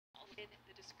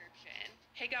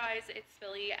Hey guys, it's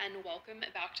Philly and welcome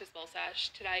back to Spill Sesh.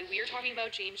 Today we are talking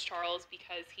about James Charles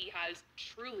because he has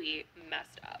truly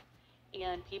messed up.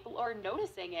 And people are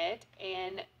noticing it,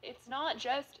 and it's not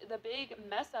just the big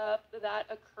mess up that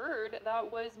occurred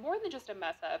that was more than just a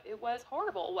mess up. It was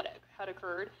horrible what had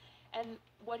occurred and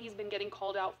what he's been getting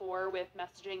called out for with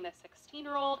messaging the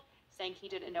 16-year-old, saying he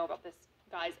didn't know about this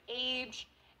guy's age,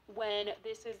 when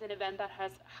this is an event that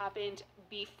has happened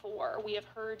before. We have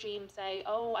heard James say,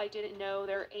 oh, I didn't know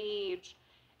their age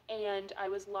and I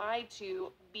was lied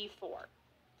to before.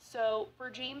 So for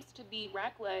James to be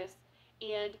reckless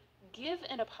and give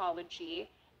an apology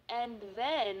and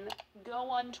then go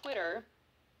on Twitter,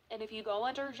 and if you go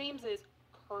under James's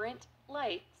current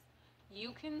likes,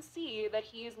 you can see that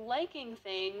he is liking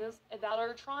things that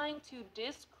are trying to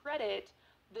discredit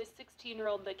this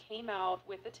 16-year-old that came out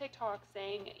with the TikTok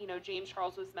saying, James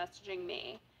Charles was messaging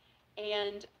me.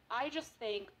 And I just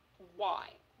think, why?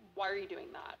 Why are you doing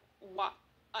that? Why?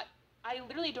 I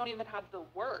literally don't even have the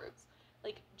words.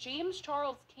 Like, James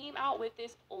Charles came out with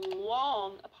this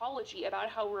long apology about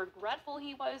how regretful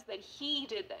he was that he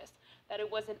did this, that it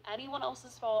wasn't anyone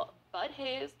else's fault but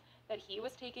his, that he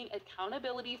was taking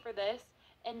accountability for this,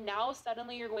 and now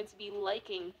suddenly you're going to be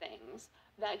liking things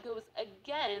that goes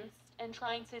against and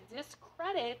trying to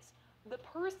discredit the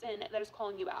person that is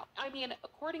calling you out. I mean,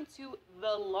 according to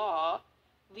the law,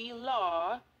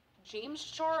 James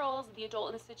Charles, the adult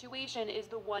in the situation, is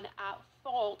the one at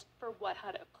fault for what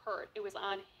had occurred. It was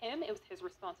on him. It was his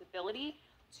responsibility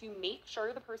to make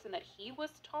sure the person that he was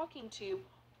talking to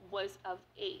was of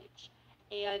age.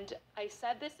 And I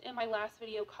said this in my last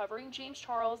video covering James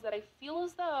Charles, that I feel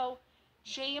as though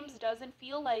James doesn't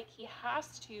feel like he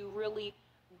has to really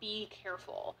be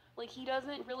careful. Like, he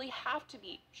doesn't really have to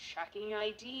be checking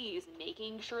IDs,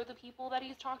 making sure the people that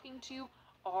he's talking to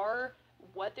are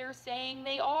what they're saying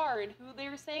they are and who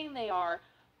they're saying they are,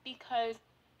 because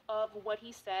of what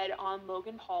he said on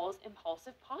Logan Paul's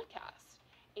Impulsive podcast.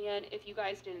 And if you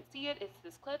guys didn't see it, it's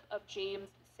this clip of James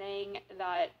saying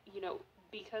that,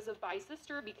 because of my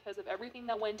sister, because of everything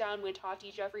that went down when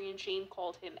Tati, Jeffrey, and Shane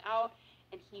called him out,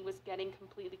 and he was getting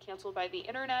completely canceled by the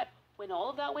internet, when all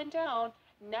of that went down,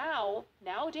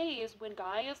 nowadays, when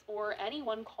guys or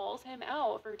anyone calls him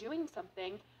out for doing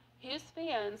something, his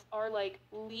fans are like,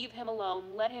 leave him alone,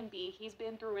 let him be, he's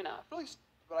been through enough. Really,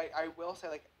 but I will say,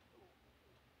 like,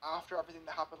 after everything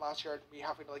that happened last year, me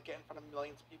having to, like, get in front of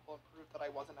millions of people and prove that I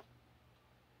wasn't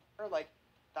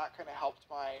that kind of helped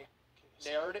my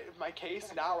narrative, my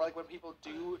case. Now, like, when people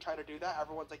do try to do that,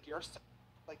 everyone's like, you're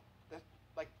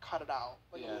like, cut it out,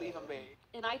 like, leave him be.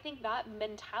 And I think that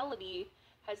mentality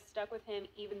has stuck with him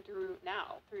even through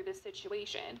this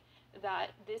situation, that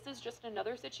this is just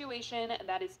another situation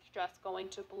that is just going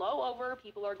to blow over.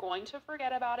 People are going to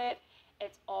forget about it.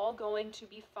 It's all going to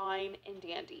be fine and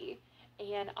dandy.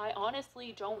 And I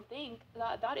honestly don't think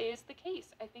that that is the case.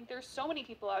 I think there's so many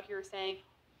people out here saying,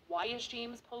 why is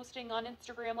James posting on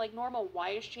Instagram like normal?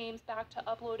 Why is James back to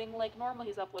uploading like normal?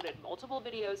 He's uploaded multiple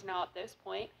videos now at this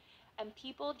point, and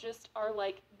people just are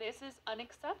like, this is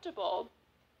unacceptable.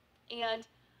 And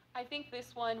I think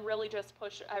this one really just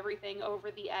pushed everything over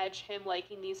the edge, him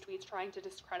liking these tweets, trying to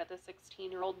discredit the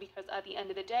 16-year-old, because at the end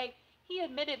of the day, he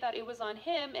admitted that it was on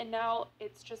him, and now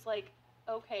it's just like,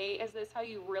 okay, is this how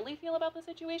you really feel about the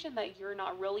situation? That you're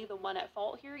not really the one at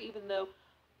fault here, even though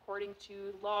according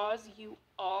to laws you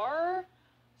are?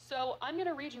 So I'm going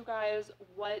to read you guys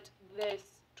what this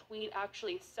tweet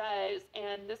actually says,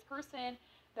 and this person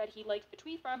that he liked the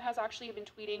tweet from has actually been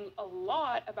tweeting a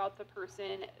lot about the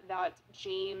person that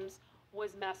James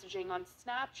was messaging on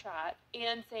Snapchat,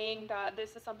 and saying that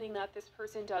this is something that this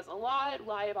person does a lot,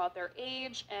 lie about their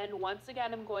age. And once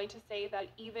again, I'm going to say that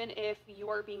even if you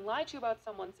are being lied to about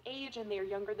someone's age and they're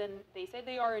younger than they say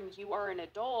they are and you are an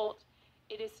adult,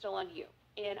 it is still on you.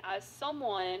 And as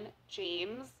someone,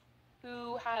 James,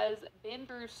 who has been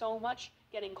through so much,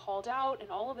 getting called out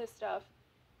and all of this stuff,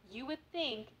 you would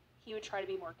think he would try to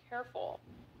be more careful.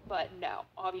 But no,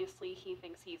 obviously he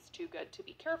thinks he's too good to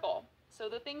be careful. So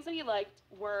the things that he liked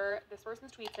were this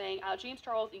person's tweet saying, James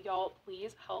Charles, y'all,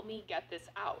 please help me get this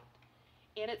out.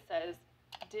 And it says,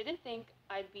 didn't think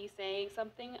I'd be saying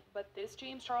something, but this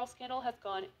James Charles scandal has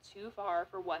gone too far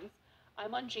for once.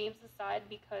 I'm on James's side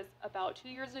because about 2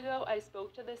 years ago, I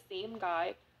spoke to the same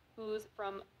guy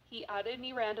he added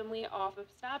me randomly off of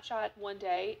Snapchat one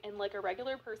day, and like a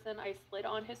regular person, I slid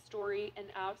on his story and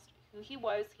asked who he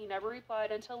was. He never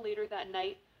replied until later that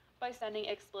night by sending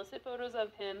explicit photos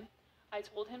of him. I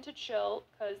told him to chill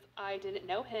because I didn't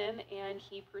know him, and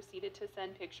he proceeded to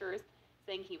send pictures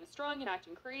saying he was drunk and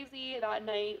acting crazy that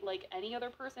night. Like any other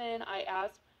person, I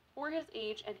asked for his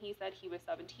age, and he said he was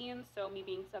 17, so me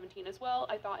being 17 as well,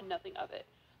 I thought nothing of it.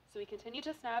 So he continued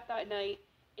to snap that night.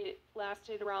 It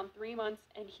lasted around 3 months,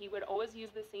 and he would always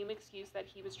use the same excuse that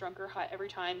he was drunk or high every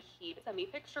time. He'd send me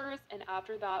pictures, and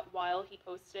after that, while he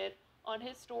posted on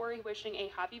his story wishing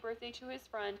a happy birthday to his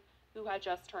friend who had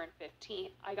just turned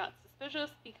 15. I got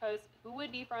suspicious because who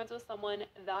would be friends with someone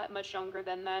that much younger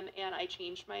than them, and I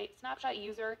changed my Snapchat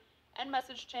user and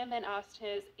messaged him and asked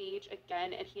his age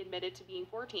again, and he admitted to being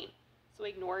 14. So I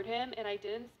ignored him, and I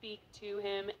didn't speak to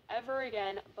him ever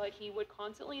again, but he would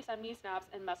constantly send me snaps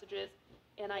and messages,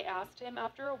 and I asked him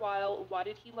after a while why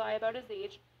did he lie about his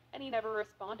age, and he never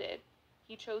responded.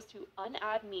 He chose to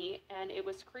unadd me, and it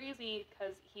was crazy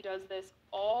because he does this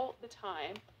all the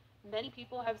time. Many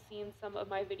people have seen some of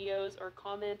my videos or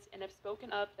comments and have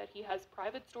spoken up that he has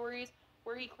private stories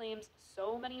where he claims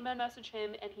so many men message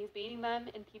him and he's baiting them,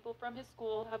 and people from his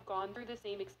school have gone through the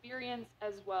same experience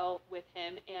as well with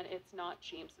him, and it's not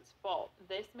James's fault.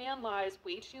 This man lies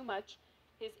way too much.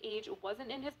 His age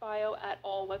wasn't in his bio at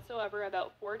all whatsoever.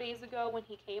 About 4 days ago when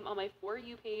he came on my For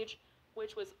You page,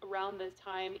 which was around the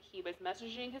time he was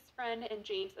messaging his friend and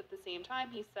James at the same time,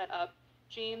 he set up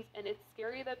James, and it's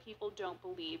scary that people don't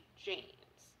believe James.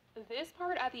 This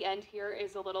part at the end here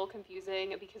is a little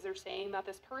confusing because they're saying that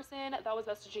this person that was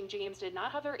messaging James did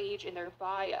not have their age in their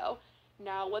bio.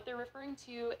 Now, what they're referring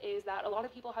to is that a lot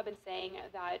of people have been saying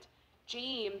that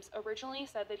James originally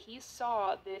said that he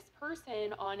saw this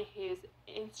person on his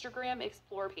Instagram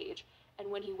Explore page, and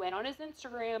when he went on his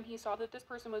Instagram, he saw that this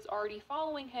person was already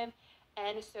following him,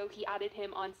 and so he added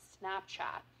him on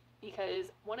Snapchat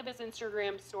because one of his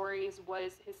Instagram stories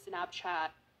was his Snapchat.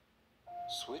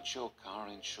 Switch your car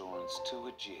insurance to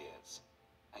Ageas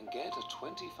and get a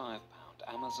 £25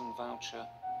 Amazon voucher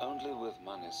only with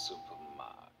Money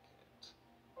Supermarket.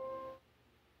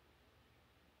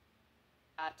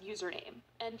 Username.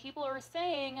 And people are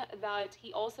saying that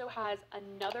he also has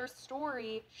another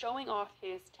story showing off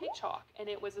his TikTok, and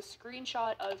it was a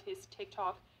screenshot of his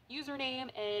TikTok username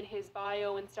and his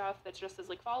bio and stuff that just says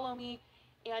like follow me,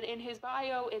 and in his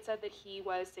bio it said that he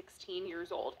was 16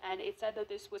 years old, and it said that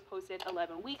this was posted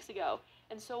 11 weeks ago.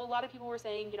 And so a lot of people were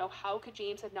saying, you know, how could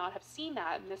James have seen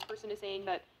that? And this person is saying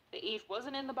that the age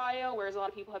wasn't in the bio, whereas a lot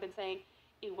of people have been saying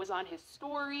it was on his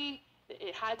story.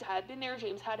 It had to have been there.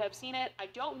 James had to have seen it. I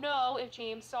don't know if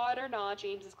James saw it or not.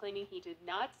 James is claiming he did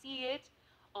not see it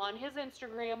on his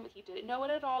Instagram. He didn't know it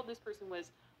at all. This person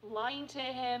was lying to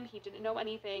him. He didn't know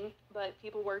anything, but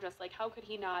people were just like, how could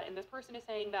he not? And this person is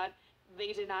saying that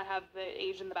they did not have the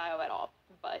age in the bio at all.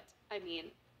 But, I mean,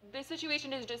 this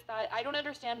situation is just that I don't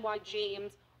understand why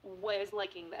James was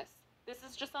liking this. This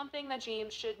is just something that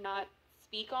James should not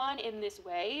speak on in this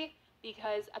way,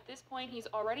 because at this point he's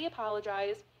already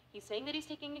apologized. He's saying that he's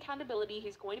taking accountability.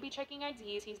 He's going to be checking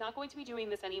IDs. He's not going to be doing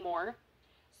this anymore.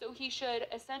 So he should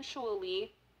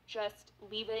essentially just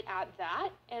leave it at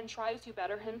that and try to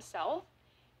better himself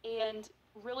and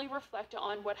really reflect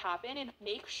on what happened and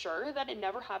make sure that it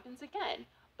never happens again.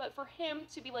 But for him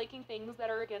to be liking things that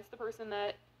are against the person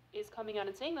that is coming out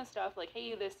and saying this stuff, like,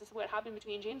 hey, this is what happened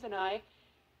between James and I,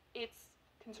 it's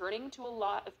concerning to a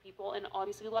lot of people, and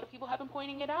obviously a lot of people have been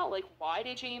pointing it out, like, why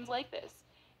did James like this?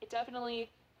 It definitely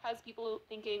has people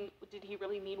thinking, did he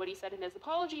really mean what he said in his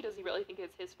apology? Does he really think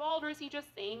it's his fault, or is he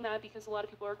just saying that because a lot of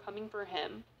people are coming for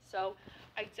him? So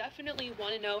I definitely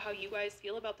want to know how you guys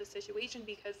feel about this situation,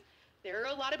 because there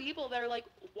are a lot of people that are like,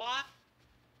 why